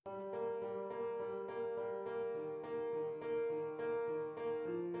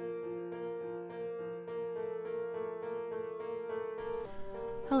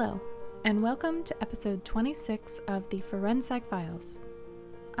Hello, and welcome to episode 26 of the Forensic Files.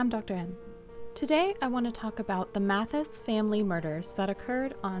 I'm Dr. N. Today I want to talk about the Mathis family murders that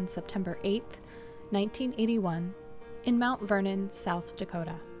occurred on September 8th, 1981, in Mount Vernon, South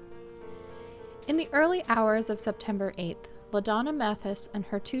Dakota. In the early hours of September 8th, LaDonna Mathis and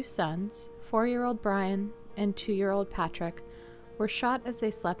her two sons, 4-year-old Brian and 2-year-old Patrick, were shot as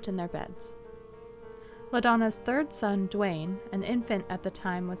they slept in their beds. LaDonna's third son, Dwayne, an infant at the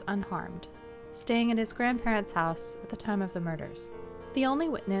time, was unharmed, staying at his grandparents' house at the time of the murders. The only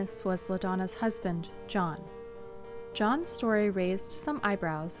witness was LaDonna's husband, John. John's story raised some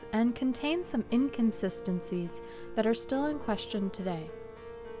eyebrows and contained some inconsistencies that are still in question today.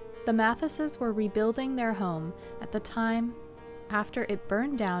 The Mathises were rebuilding their home at the time after it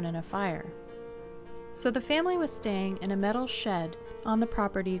burned down in a fire. So the family was staying in a metal shed on the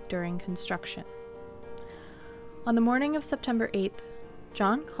property during construction. On the morning of September 8th,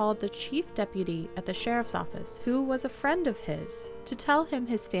 John called the chief deputy at the sheriff's office, who was a friend of his, to tell him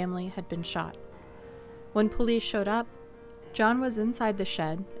his family had been shot. When police showed up, John was inside the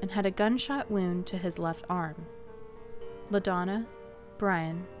shed and had a gunshot wound to his left arm. LaDonna,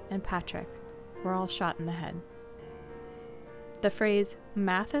 Brian, and Patrick were all shot in the head. The phrase,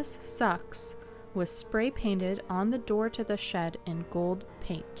 "Mathis sucks," was spray painted on the door to the shed in gold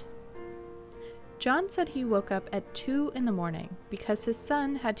paint. John said he woke up at 2 in the morning because his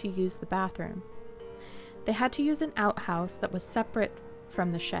son had to use the bathroom. They had to use an outhouse that was separate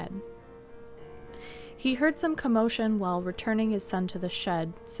from the shed. He heard some commotion while returning his son to the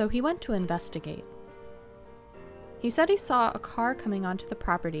shed, so he went to investigate. He said he saw a car coming onto the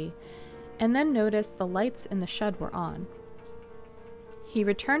property and then noticed the lights in the shed were on. He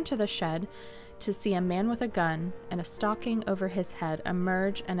returned to the shed to see a man with a gun and a stocking over his head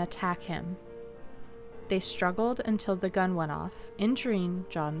emerge and attack him. They struggled until the gun went off, injuring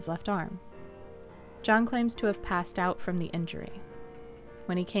John's left arm. John claims to have passed out from the injury.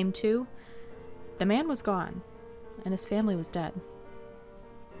 When he came to, the man was gone, and his family was dead.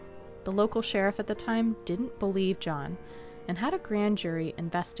 The local sheriff at the time didn't believe John and had a grand jury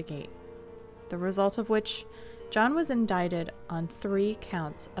investigate, the result of which John was indicted on 3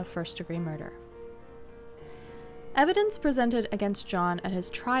 counts of first-degree murder. Evidence presented against John at his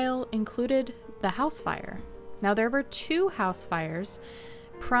trial included the house fire. Now, there were 2 house fires,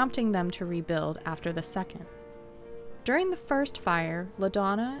 prompting them to rebuild after the second. During the first fire,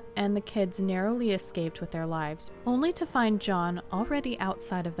 LaDonna and the kids narrowly escaped with their lives, only to find John already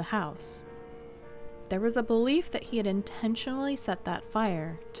outside of the house. There was a belief that he had intentionally set that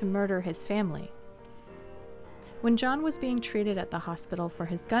fire to murder his family. When John was being treated at the hospital for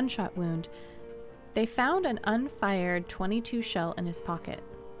his gunshot wound, they found an unfired .22 shell in his pocket,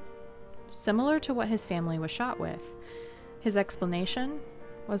 similar to what his family was shot with. His explanation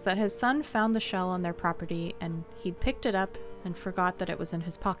was that his son found the shell on their property and he'd picked it up and forgot that it was in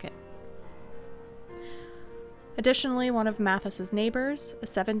his pocket. Additionally, one of Mathis's neighbors, a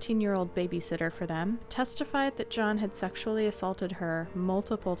 17-year-old babysitter for them, testified that John had sexually assaulted her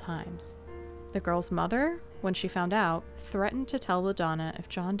multiple times. The girl's mother, when she found out, threatened to tell LaDonna if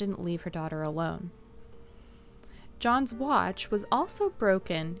John didn't leave her daughter alone. John's watch was also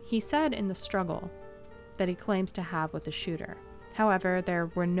broken, he said, in the struggle that he claims to have with the shooter. However, there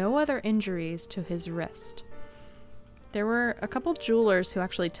were no other injuries to his wrist. There were a couple jewelers who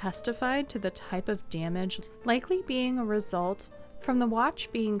actually testified to the type of damage likely being a result from the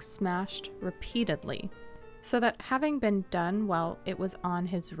watch being smashed repeatedly, so that having been done while it was on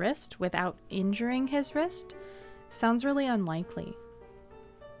his wrist without injuring his wrist sounds really unlikely.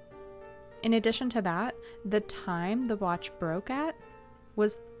 In addition to that, the time the watch broke at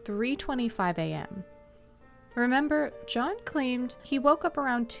was 3:25 a.m. Remember, John claimed he woke up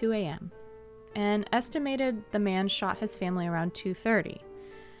around 2 a.m. and estimated the man shot his family around 2:30,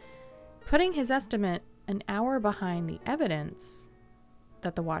 putting his estimate an hour behind the evidence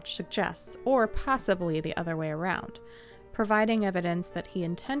that the watch suggests, or possibly the other way around, providing evidence that he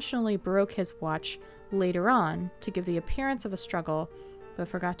intentionally broke his watch later on to give the appearance of a struggle, but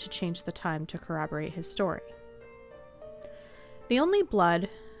forgot to change the time to corroborate his story. The only blood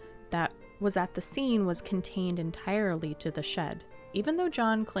that was at the scene was contained entirely to the shed, even though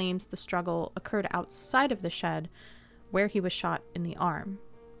John claims the struggle occurred outside of the shed where he was shot in the arm.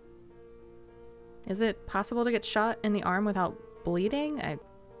 Is it possible to get shot in the arm without bleeding?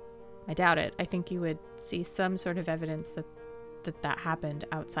 I doubt it. I think you would see some sort of evidence that happened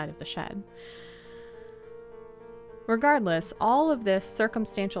outside of the shed. Regardless, all of this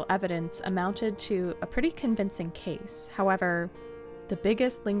circumstantial evidence amounted to a pretty convincing case. However, the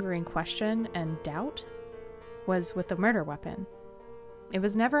biggest lingering question and doubt was with the murder weapon. It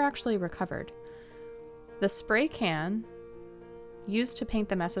was never actually recovered. The spray can used to paint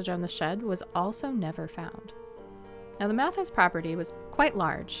the message on the shed was also never found. Now, the Mathis property was quite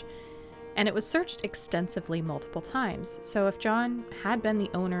large, and it was searched extensively multiple times, so if John had been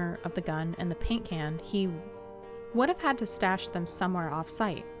the owner of the gun and the paint can, he would have had to stash them somewhere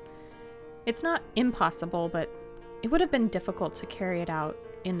off-site. It's not impossible, but it would have been difficult to carry it out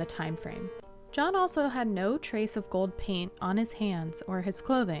in the time frame. John also had no trace of gold paint on his hands or his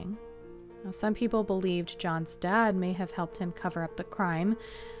clothing. Now, some people believed John's dad may have helped him cover up the crime,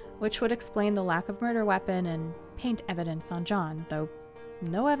 which would explain the lack of murder weapon and paint evidence on John, though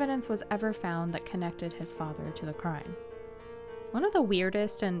no evidence was ever found that connected his father to the crime. One of the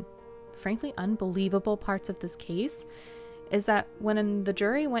weirdest and frankly unbelievable parts of this case is that when the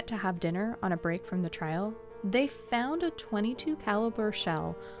jury went to have dinner on a break from the trial, they found a .22 caliber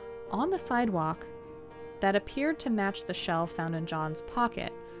shell on the sidewalk that appeared to match the shell found in John's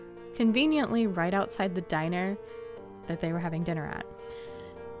pocket, conveniently right outside the diner that they were having dinner at.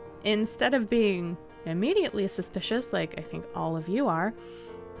 Instead of being immediately suspicious, like I think all of you are,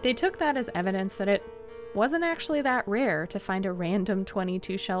 they took that as evidence that it wasn't actually that rare to find a random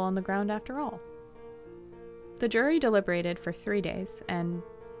 .22 shell on the ground after all. The jury deliberated for 3 days and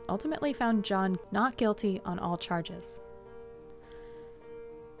ultimately found John not guilty on all charges.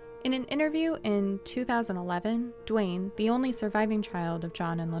 In an interview in 2011, Dwayne, the only surviving child of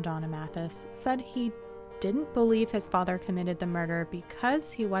John and LaDonna Mathis, said he didn't believe his father committed the murder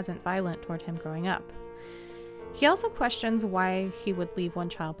because he wasn't violent toward him growing up. He also questions why he would leave one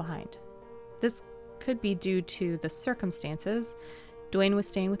child behind. This could be due to the circumstances. Dwayne was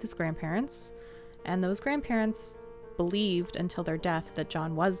staying with his grandparents, and those grandparents believed until their death that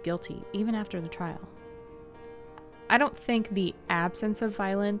John was guilty, even after the trial. I don't think the absence of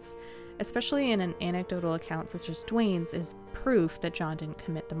violence, especially in an anecdotal account such as Dwayne's, is proof that John didn't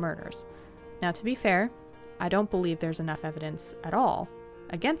commit the murders. Now, to be fair, I don't believe there's enough evidence at all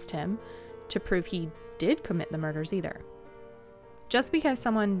against him to prove he did commit the murders either. Just because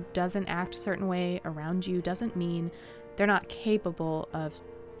someone doesn't act a certain way around you doesn't mean they're not capable of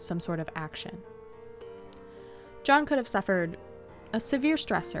some sort of action. John could have suffered a severe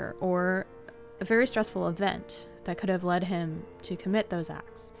stressor or a very stressful event that could have led him to commit those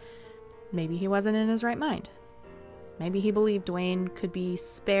acts. Maybe he wasn't in his right mind. Maybe he believed Dwayne could be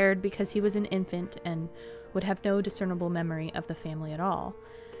spared because he was an infant and would have no discernible memory of the family at all.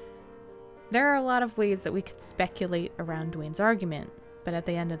 There are a lot of ways that we could speculate around Dwayne's argument, but at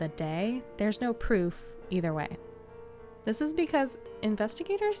the end of the day, there's no proof either way. This is because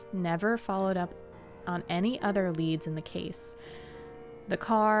investigators never followed up on any other leads in the case. The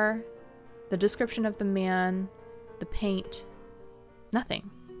car, the description of the man, the paint, nothing.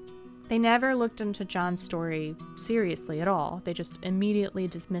 They never looked into John's story seriously at all. They just immediately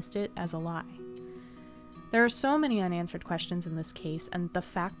dismissed it as a lie. There are so many unanswered questions in this case, and the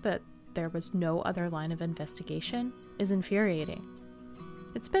fact that there was no other line of investigation is infuriating.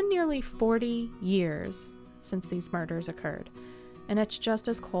 It's been nearly 40 years since these murders occurred, and it's just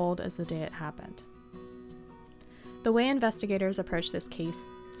as cold as the day it happened. The way investigators approached this case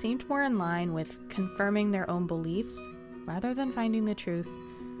seemed more in line with confirming their own beliefs rather than finding the truth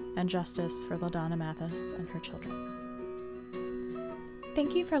and justice for LaDonna Mathis and her children.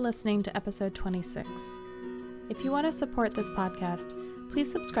 Thank you for listening to episode 26. If you want to support this podcast,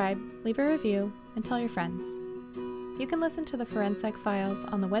 please subscribe, leave a review, and tell your friends. You can listen to the Forensic Files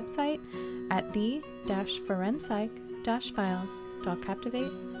on the website at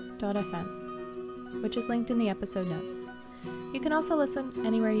the-forensic-files.captivate.fm, which is linked in the episode notes. You can also listen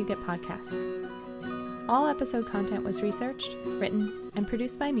anywhere you get podcasts. All episode content was researched, written, and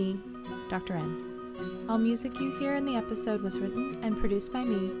produced by me, Dr. N. All music you hear in the episode was written and produced by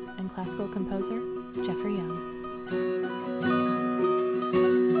me and classical composer Jeffrey Young.